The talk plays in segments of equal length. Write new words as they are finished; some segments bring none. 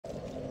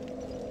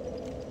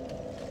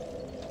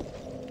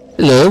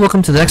Hello,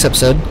 welcome to the next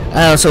episode.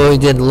 So what we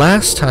did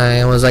last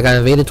time was I got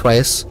invaded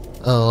twice.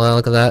 Oh, wow,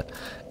 look at that.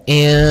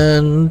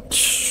 And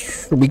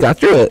we got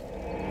through it.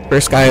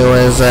 First guy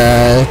was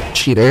a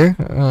cheater,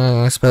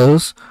 I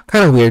suppose.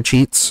 Kind of weird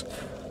cheats.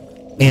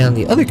 And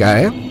the other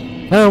guy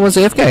was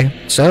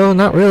AFK. So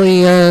not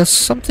really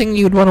something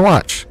you'd want to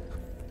watch.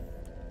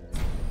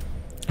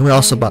 We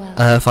also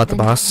fought the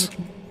boss.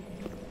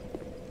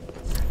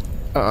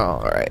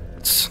 Alright.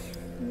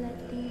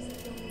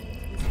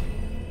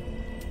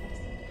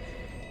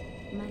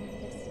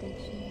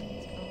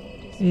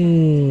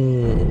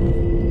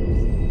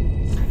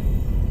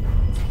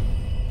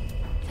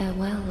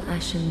 Farewell,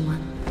 Ashen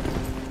One.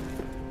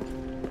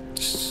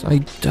 I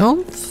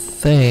don't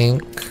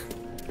think...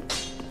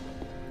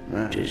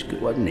 That is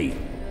good, wasn't he?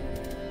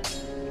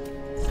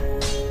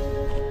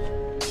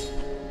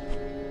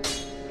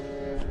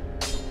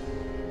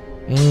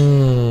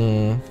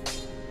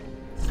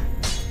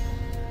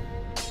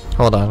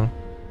 Hold on.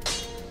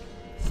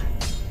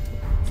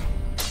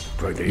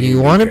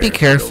 You want to be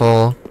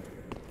careful.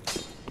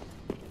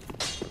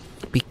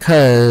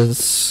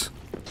 Because...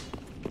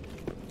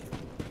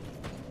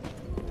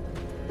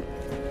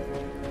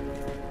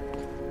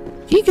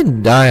 he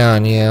can die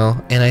on you,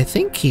 and I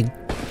think he...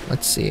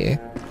 let's see.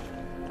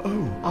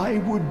 Oh, I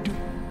would...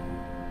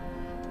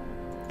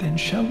 Then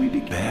shall we be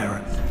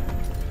Baron?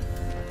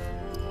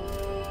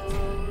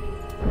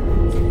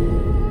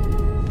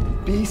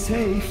 Be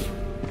safe.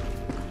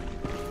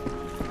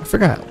 I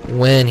forgot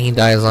when he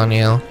dies on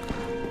you,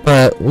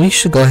 but we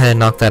should go ahead and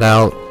knock that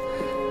out.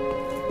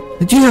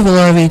 I do have a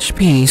lot of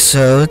HP,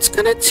 so it's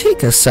gonna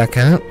take a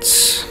second.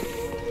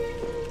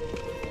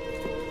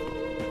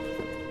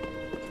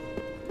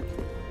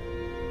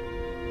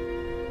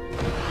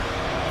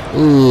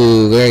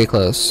 Ooh, very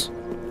close.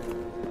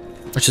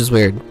 Which is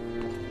weird.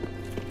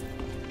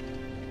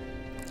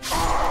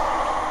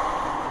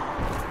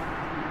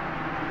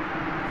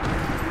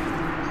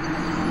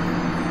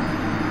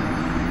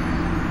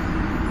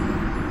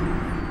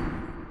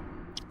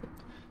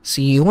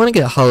 See, you want to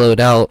get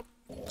hollowed out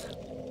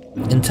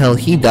until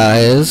he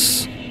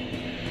dies.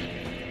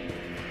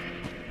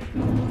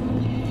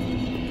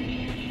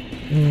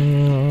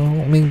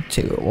 Let me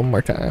do it one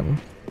more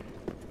time.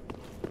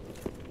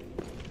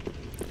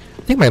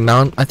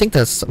 I think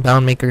the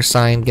Bound Maker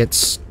sign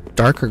gets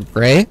darker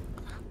gray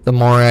the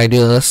more I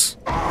do this.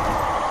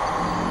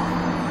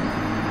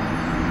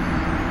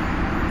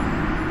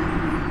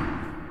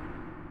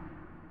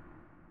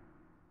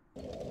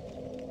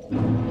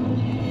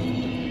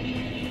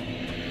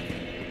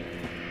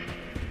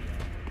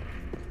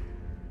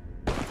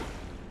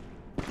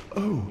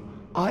 Oh,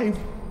 I...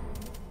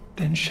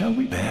 Then shall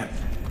we bear?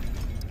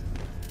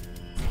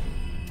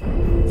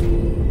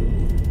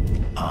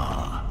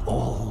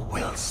 All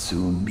will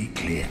soon be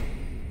clear.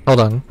 Hold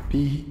on.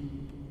 Be...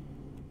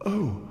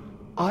 Oh,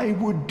 I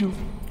would do...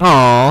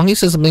 Aw, he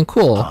says something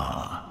cool.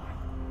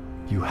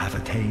 You have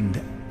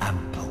attained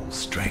ample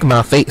strength. Look at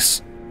my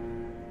face.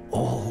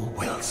 All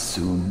will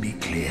soon be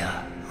clear,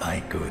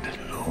 my good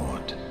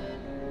lord.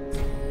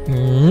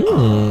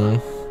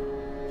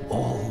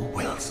 All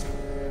will...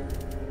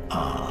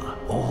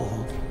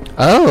 all...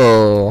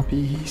 Oh.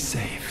 Be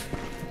safe.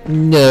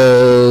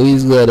 No,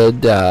 he's gonna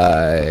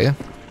die.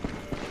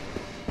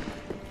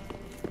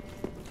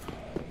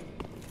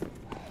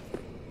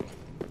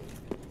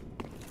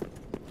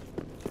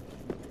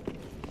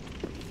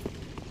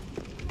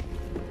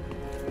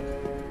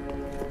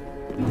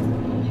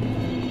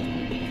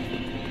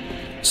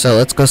 So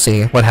let's go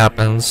see what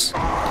happens.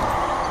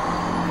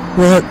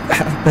 What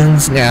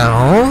happens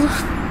now?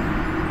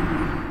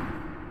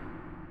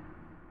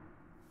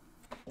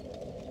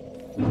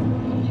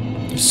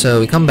 So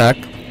we come back,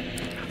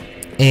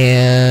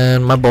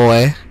 and my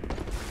boy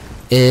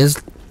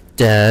is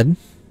dead.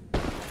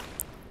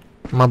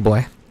 My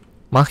boy.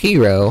 My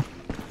hero.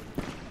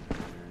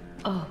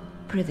 Oh,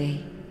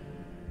 prithee,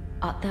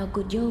 art thou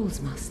good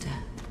Yoel's master?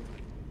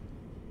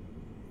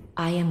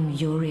 I am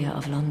Yoel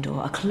of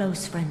Londor, a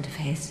close friend of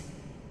his.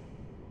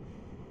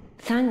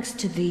 Thanks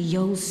to thee,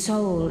 Yoel's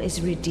soul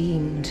is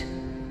redeemed.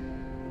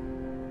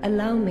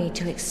 Allow me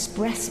to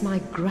express my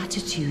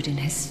gratitude in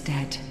his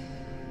stead.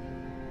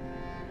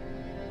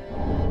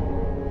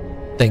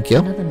 Thank you.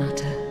 Another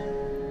matter.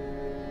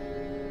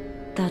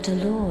 That a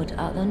lord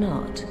art thou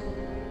not?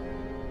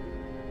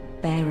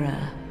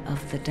 Bearer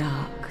of the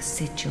dark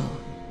sigil.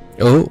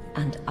 Oh.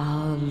 And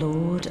our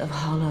Lord of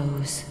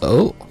Hollows.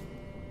 Oh.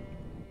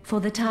 For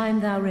the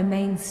time thou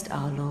remainst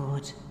our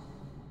lord,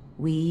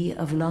 we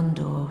of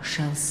Londor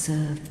shall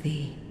serve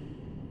thee.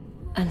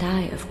 And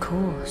I, of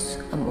course,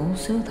 am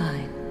also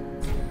thine.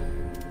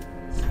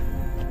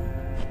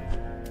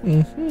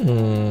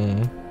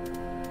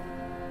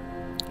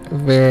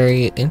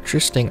 Very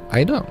interesting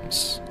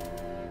items.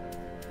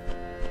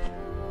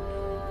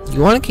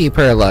 You want to keep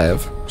her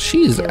alive.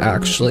 She's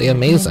actually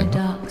amazing.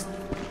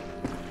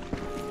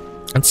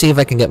 Let's see if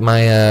I can get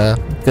my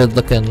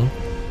good-looking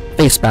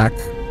face back.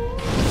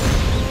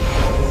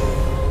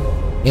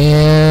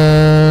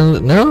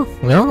 And no,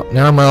 now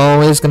I'm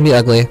always gonna be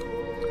ugly.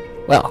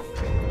 Well,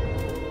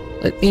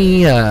 Let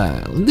me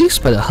at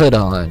least put a hood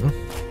on.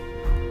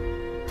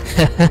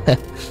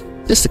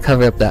 Just to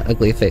cover up that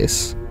ugly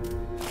face.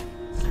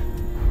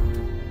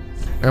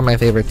 Or my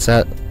favorite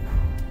set.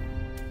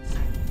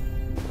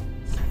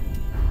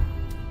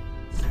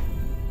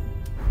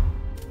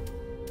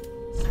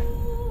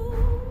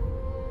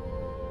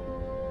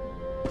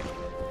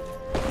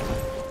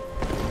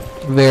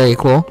 Very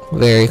cool,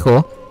 very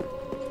cool.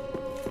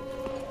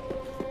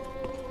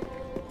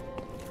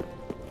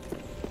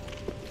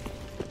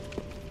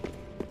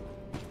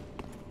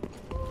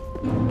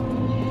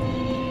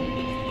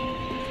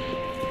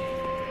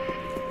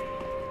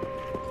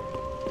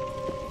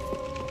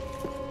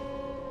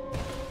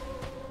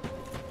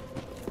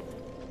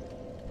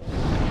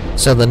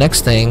 So the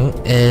next thing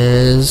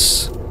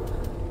is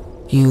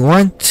you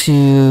want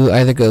to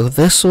either go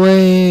this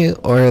way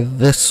or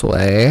this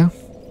way.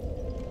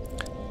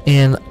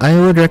 And I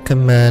would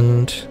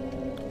recommend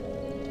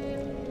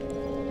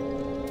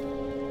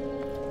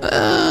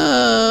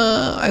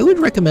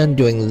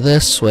doing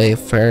this way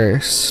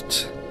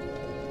first.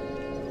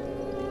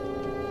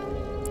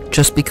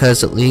 Just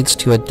because it leads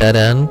to a dead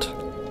end.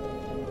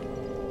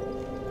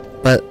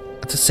 But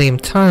at the same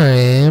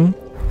time,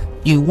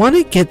 you want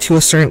to get to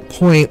a certain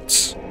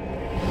point.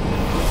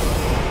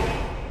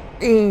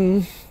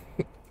 You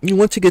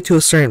want to get to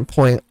a certain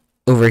point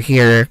over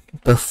here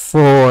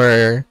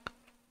before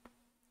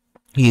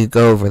you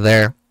go over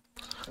there.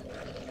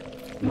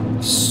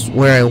 So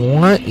where I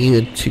want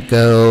you to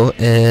go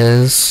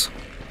is...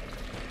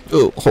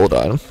 Oh, hold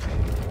on.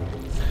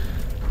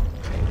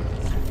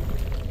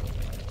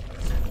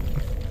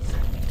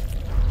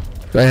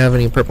 Do I have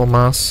any purple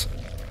moss?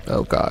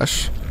 Oh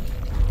gosh.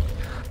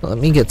 Let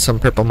me get some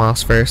purple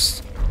moss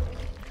first.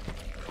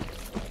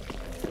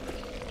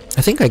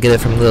 I think I get it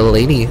from the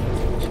lady.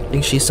 I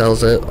think she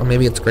sells it, or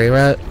maybe it's Grey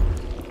Rat.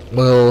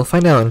 We'll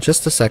find out in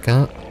just a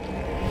second.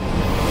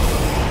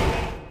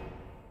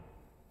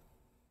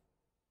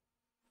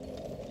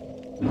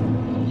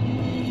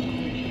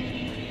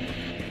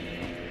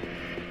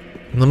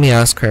 Let me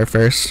ask her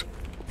first.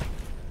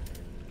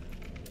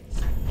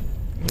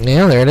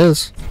 Yeah, there it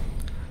is.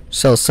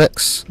 Sells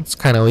 6. It's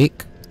kind of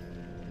weak.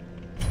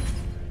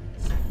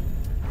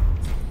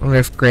 I wonder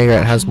if Grey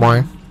Rat has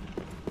more.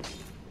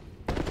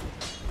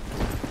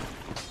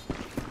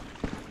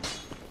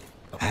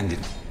 And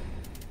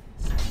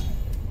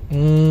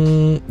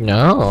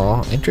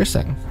No.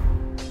 Interesting.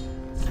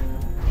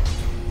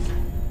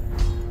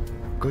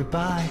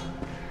 goodbye.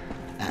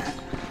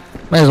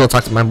 Might as well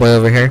talk to my boy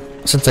over here,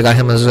 since I got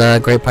him his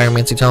great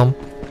pyromancy tome.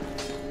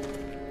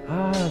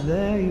 Ah,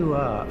 there you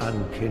are,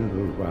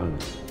 unkindled one.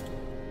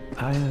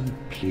 I am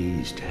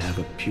pleased to have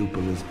a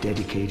pupil as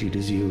dedicated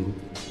as you.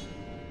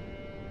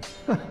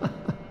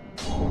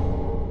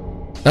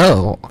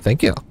 Oh,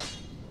 thank you.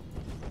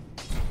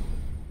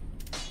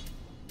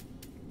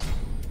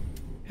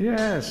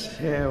 Yes,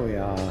 here we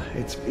are.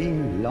 It's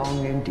been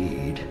long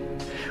indeed.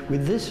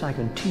 With this, I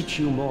can teach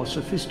you more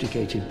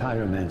sophisticated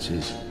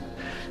pyromancies.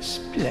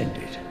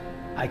 Splendid.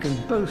 I can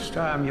boast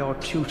I am your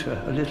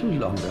tutor a little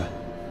longer.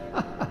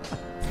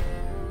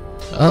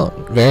 Oh,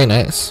 very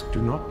nice.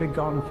 Do not be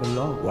gone for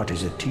long. What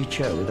is a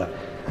teacher without...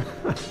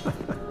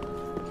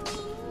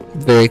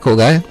 Very cool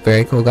guy.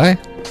 Very cool guy.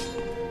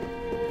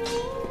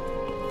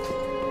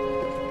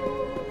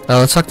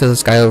 Let's talk to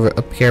this guy over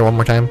up here one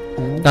more time.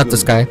 Not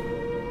this guy.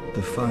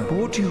 The fire.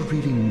 What do you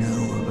really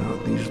know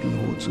about these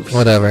lords of...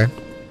 Whatever.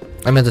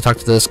 I meant to talk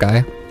to this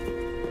guy.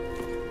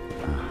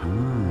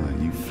 Aha,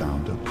 you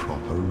found a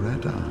proper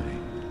red-eye.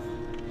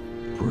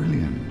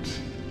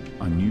 Brilliant.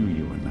 I knew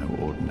you were no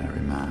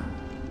ordinary man.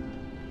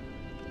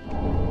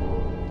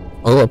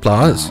 Oh,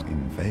 applause. Now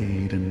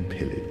invade and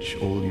pillage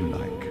all you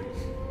like.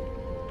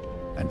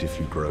 And if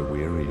you grow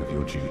weary of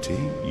your duty,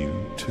 you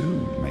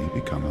too may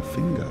become a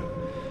finger.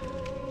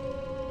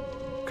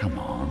 Come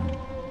on,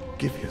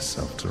 give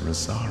yourself to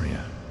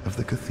Rosaria of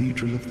the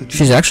Cathedral of the Deep.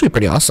 She's actually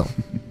pretty awesome.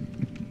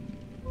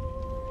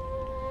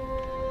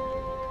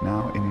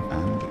 Now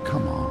and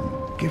come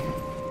on, give.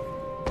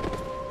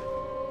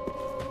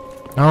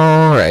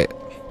 Alright.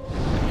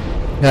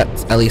 Got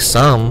at least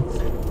some.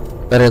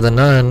 Better than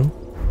none.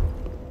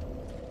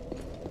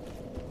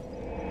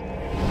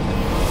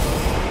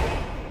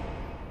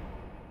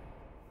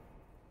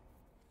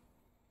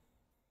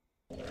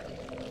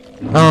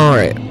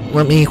 Alright,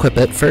 let me equip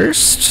it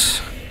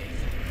first.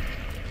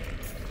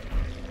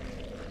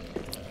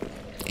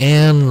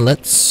 And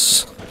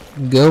let's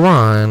go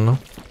on.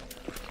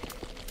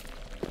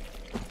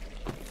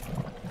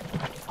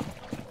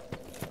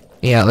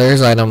 Yeah,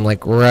 there's item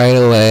like right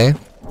away.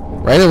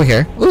 Right over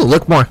here. Ooh,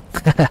 look more.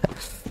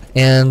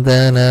 And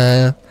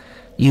then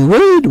you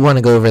would want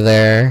to go over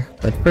there,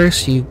 but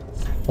first you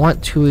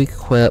want to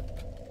equip.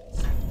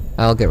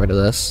 I'll get rid of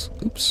this.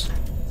 Oops.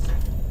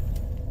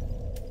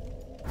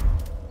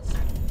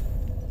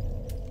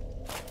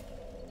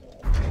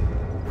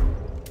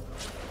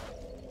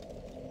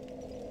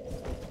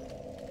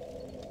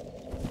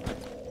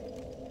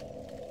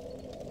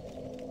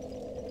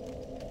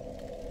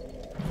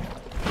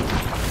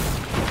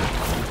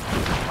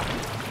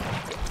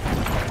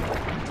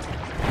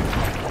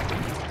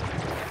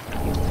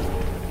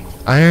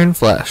 Iron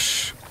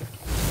flesh.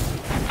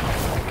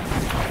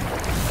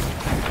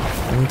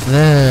 And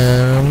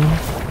then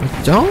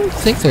I don't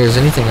think there's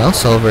anything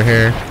else over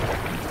here.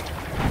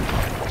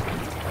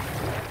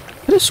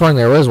 I could have sworn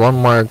there was one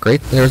more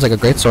there was like a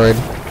great sword.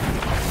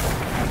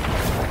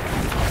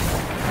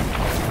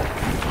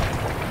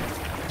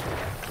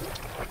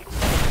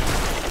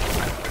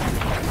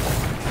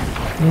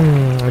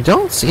 I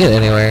don't see it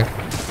anywhere.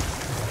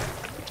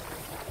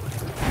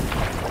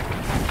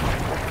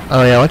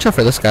 Oh yeah, watch out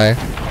for this guy.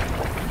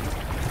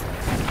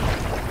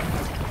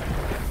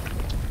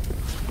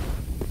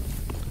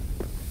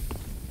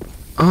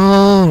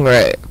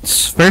 Alright,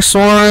 first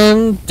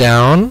one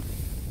down.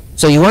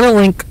 So you want to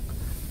link,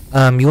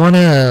 you want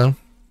to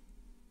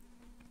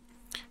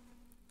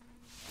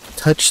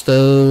touch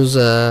those,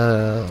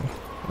 I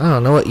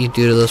don't know what you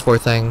do to those 4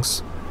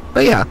 things.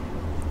 But yeah,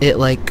 it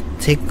like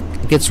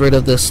gets rid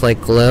of this like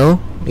glow,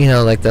 you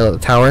know, like the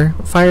tower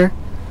fire.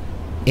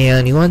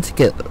 And you want to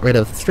get rid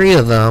of 3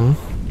 of them.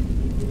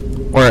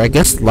 Or I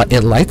guess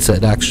it lights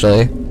it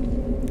actually.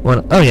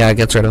 Oh yeah, it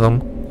gets rid of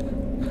them.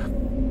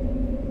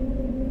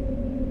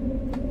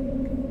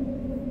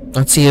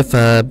 Let's see if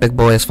Big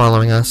Boy is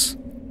following us.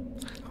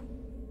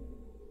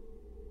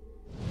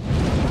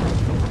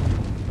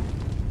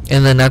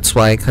 And then that's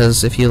why,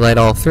 because if you light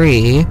all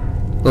 3,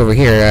 over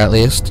here at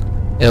least,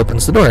 it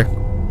opens the door.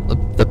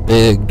 The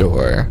big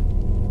door.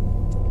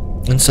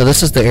 And so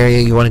this is the area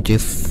you want to do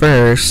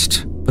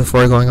first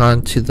before going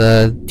on to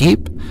the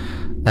deep,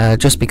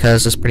 just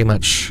because this pretty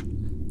much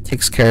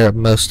takes care of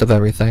most of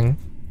everything.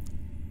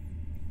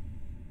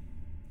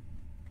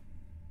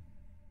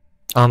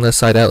 On this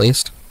side at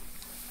least.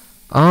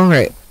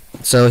 Alright,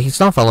 so he's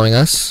not following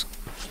us.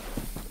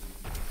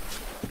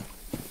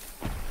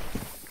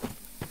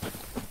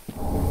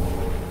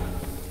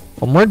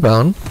 Homeward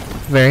bone.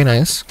 Very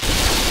nice.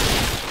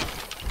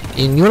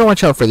 And you want to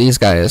watch out for these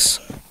guys.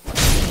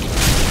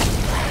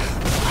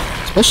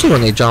 Especially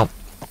when they jump.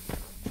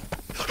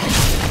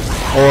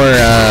 Or,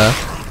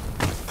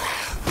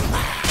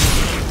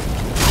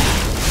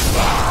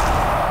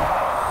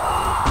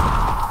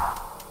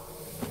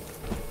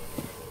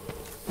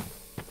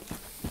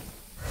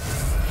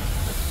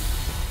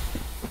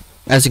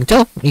 as you can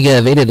tell, you get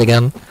evaded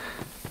again.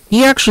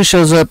 He actually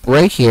shows up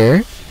right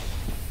here.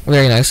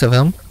 Very nice of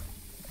him.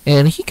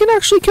 And he can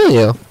actually kill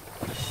you.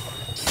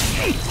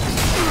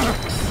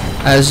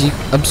 As you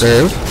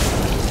observe.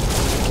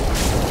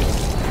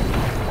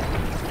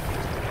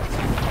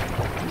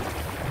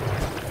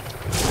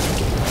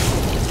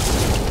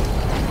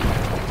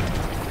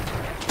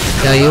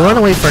 Now you want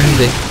to wait for him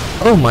to...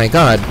 Oh my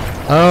god.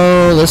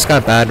 Oh, this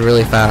got bad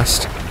really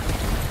fast.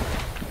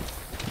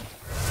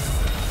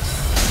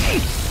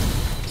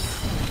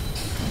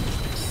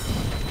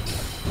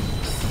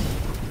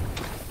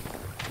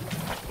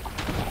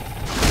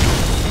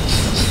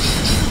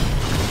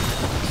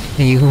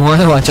 You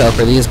want to watch out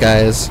for these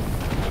guys.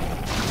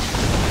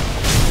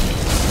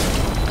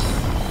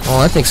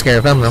 Well, that takes care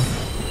of him though.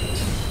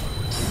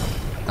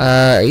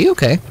 Are you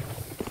okay?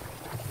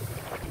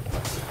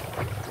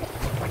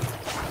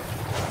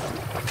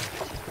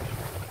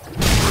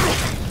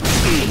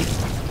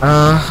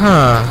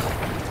 Uh-huh.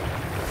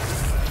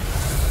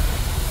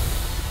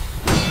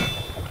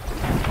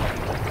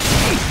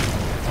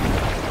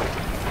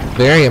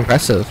 Very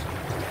impressive.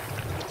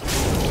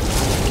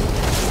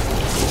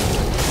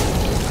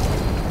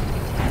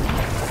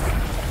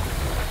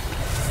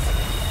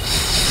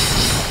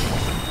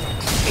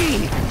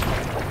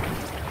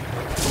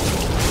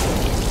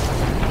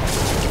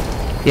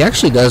 He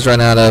actually does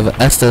run out of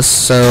Estus,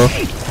 so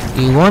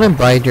you want to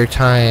bide your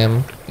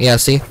time. Yeah,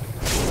 see?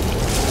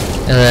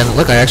 And then,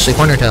 look, I actually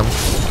cornered him.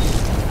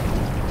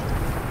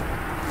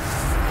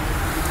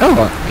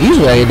 Oh,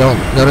 usually I don't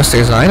notice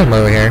there's an item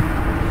over here.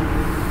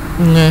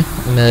 Nah,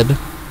 mid.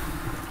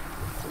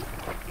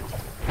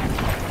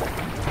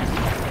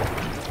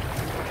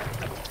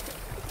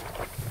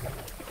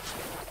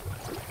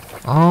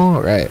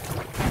 Alright.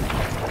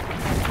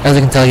 As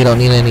you can tell, you don't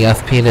need any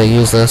FP to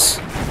use this.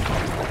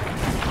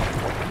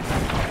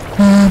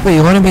 But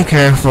you want to be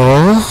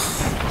careful.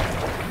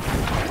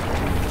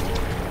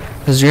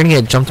 Because you're going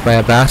to get jumped by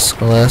a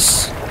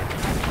basilisk.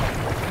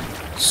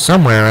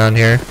 Somewhere around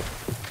here.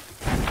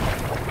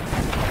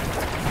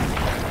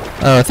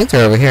 Oh, I think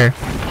they're over here.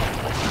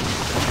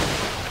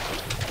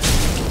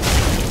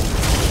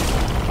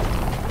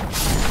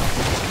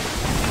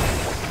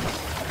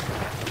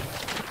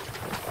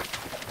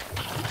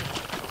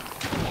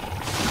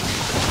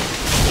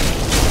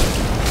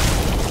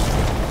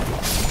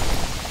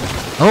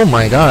 Oh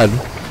my god.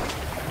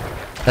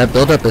 That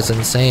buildup is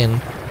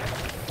insane.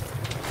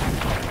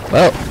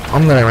 Well,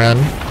 I'm gonna run.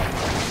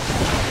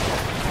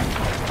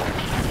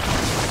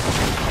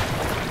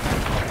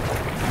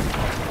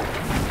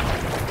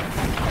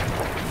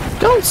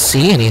 Don't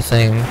see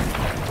anything.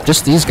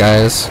 Just these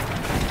guys.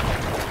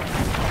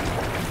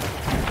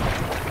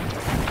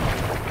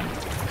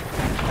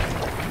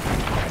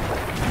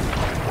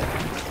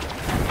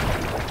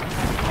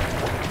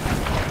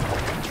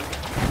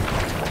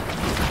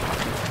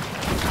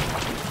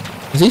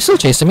 he still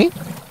chasing me?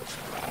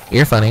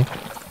 You're funny.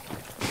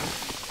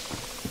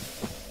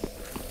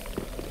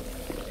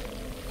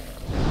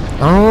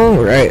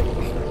 Alright.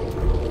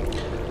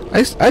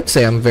 I'd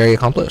say I'm very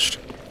accomplished.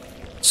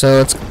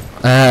 So it's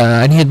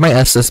I need my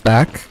Estus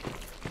back.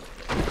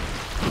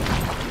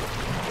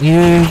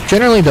 You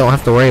generally don't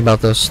have to worry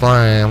about those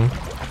slime.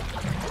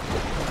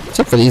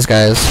 Except for these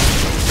guys.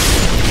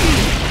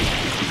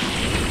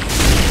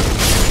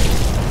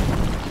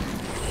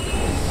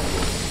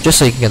 Just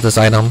so you can get this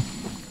item.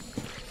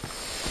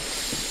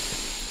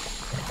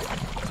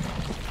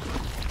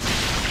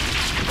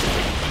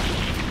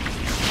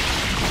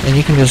 And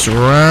you can just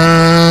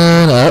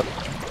run up.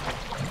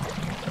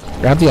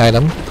 Grab the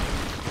item.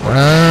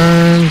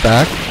 Run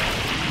back.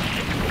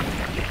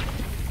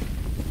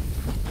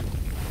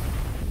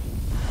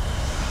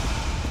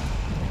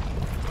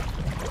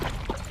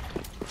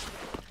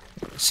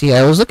 See,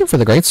 I was looking for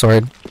the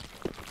greatsword.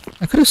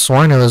 I could have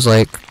sworn it was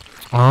like...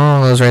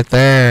 Oh, it was right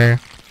there.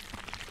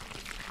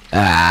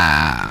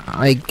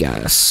 I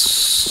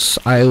guess...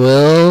 I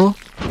will...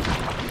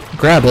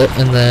 grab it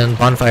and then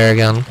bonfire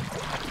again.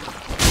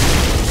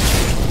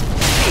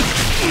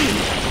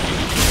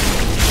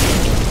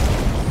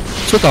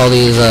 What's with all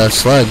these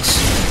slugs?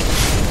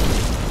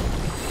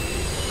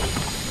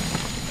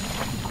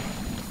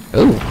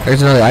 Oh,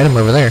 there's another item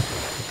over there.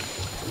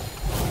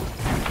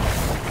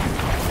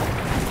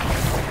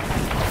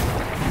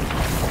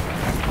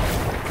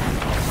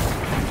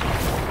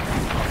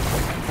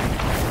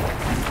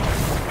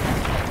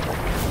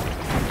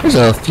 There's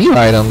a few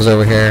items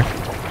over here.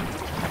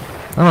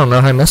 I don't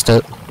know how I missed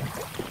it.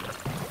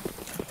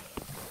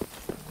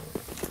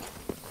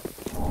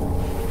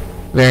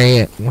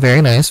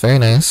 Very nice, very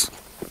nice.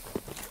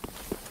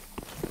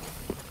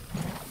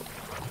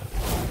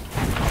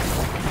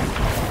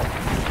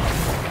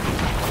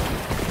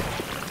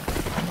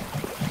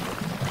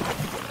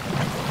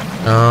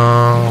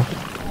 Oh.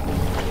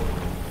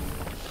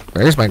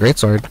 Where's my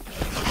greatsword?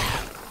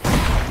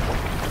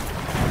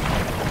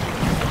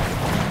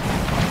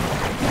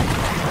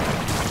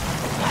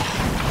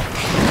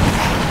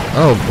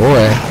 Oh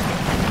boy.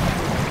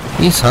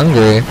 He's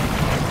hungry.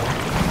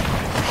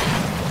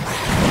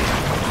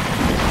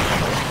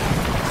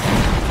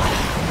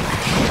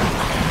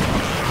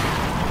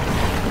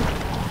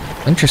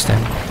 Interesting.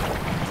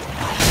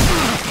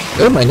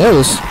 Oh, my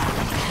nose.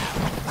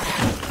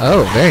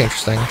 Oh, very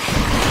interesting.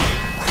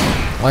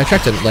 Well, I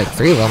attracted like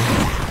 3 of them.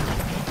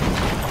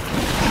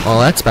 Oh,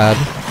 that's bad.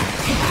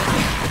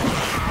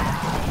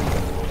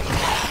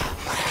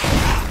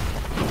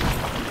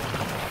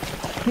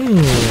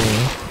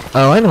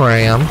 Oh, I know where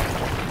I am.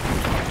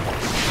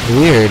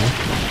 Weird.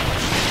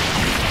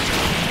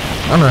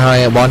 I don't know how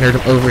I wandered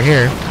over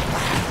here.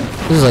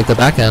 This is like the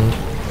back end.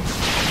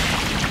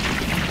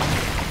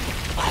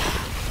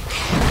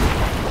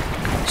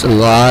 There's a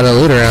lot of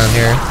loot around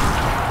here.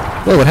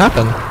 Whoa, what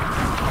happened?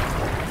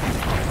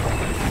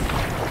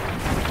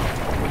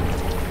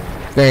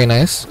 Very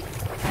nice.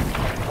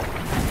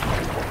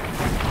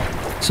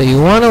 So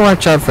you want to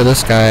watch out for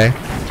this guy.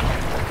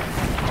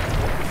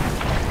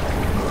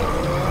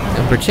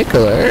 In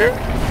particular,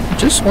 you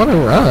just want to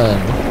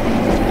run.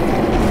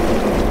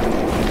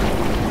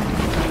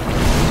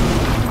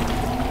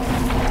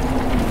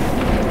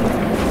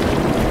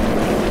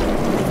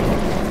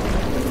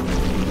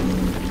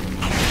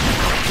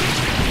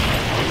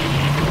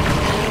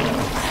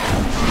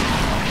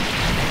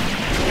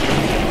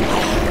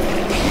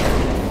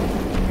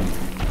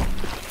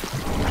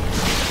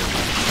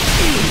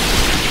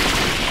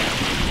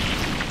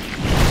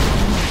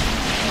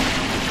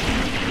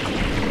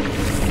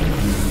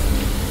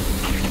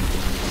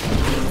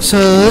 So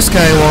this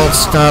guy won't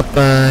stop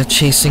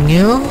chasing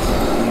you.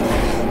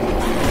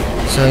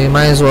 So you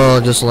might as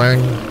well just learn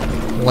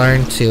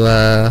to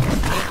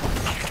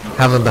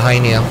have him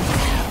behind you.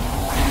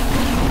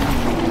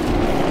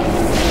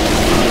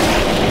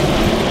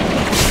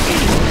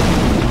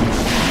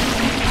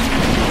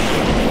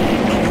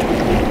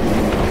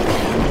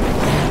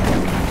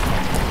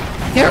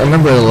 Can't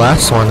remember the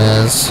last one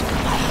is.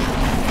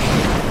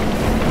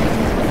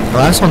 The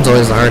last one's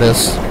always the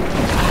hardest.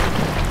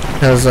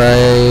 Because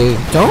I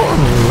don't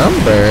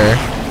remember.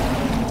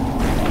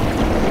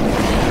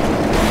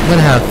 I'm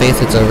gonna have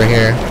faith it's over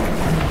here.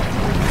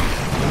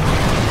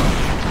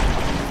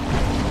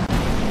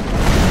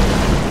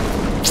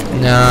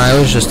 No, I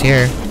was just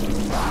here.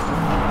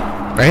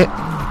 Right?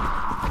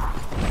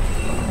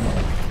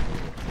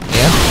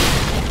 Yeah.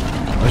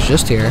 I was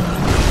just here.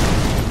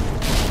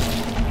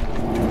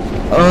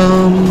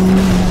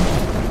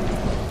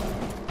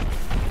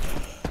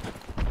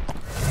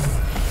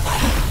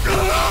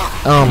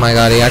 Oh my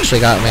god, he actually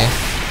got me.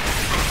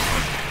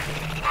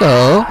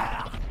 So,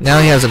 now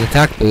he has an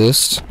attack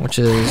boost, which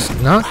is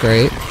not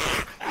great.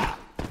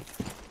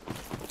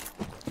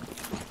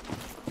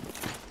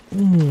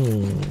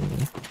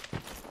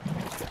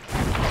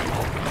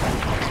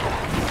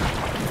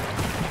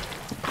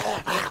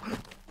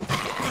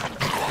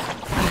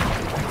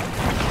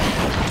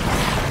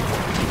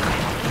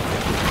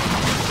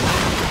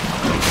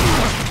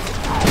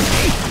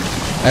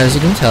 as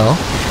you can tell.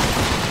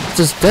 This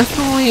is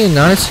definitely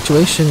not a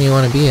situation you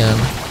want to be in.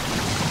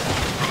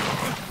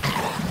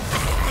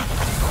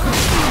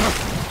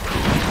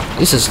 At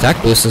least his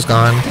attack boost is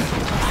gone.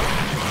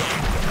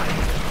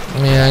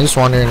 Yeah, I just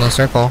wandered in a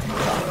circle.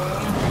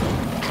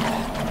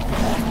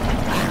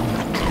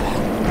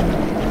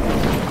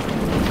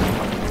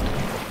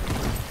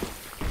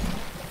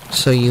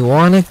 So you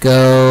want to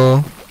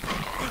go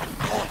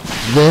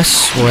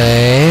this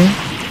way.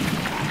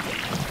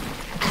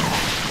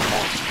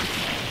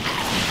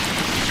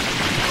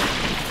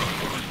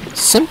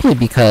 Simply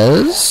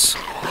because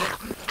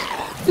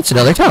it's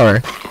another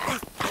tower.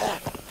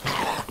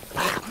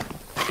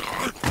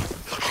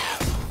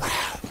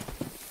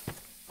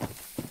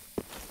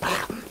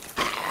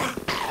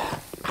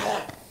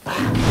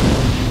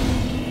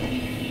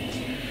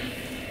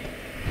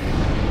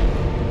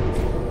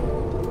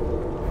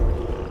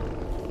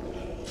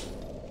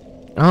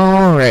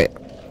 Alright.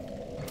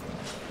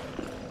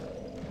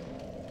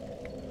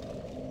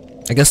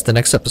 I guess the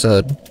next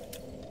episode.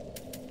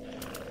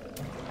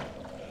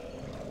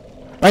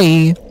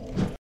 Bye!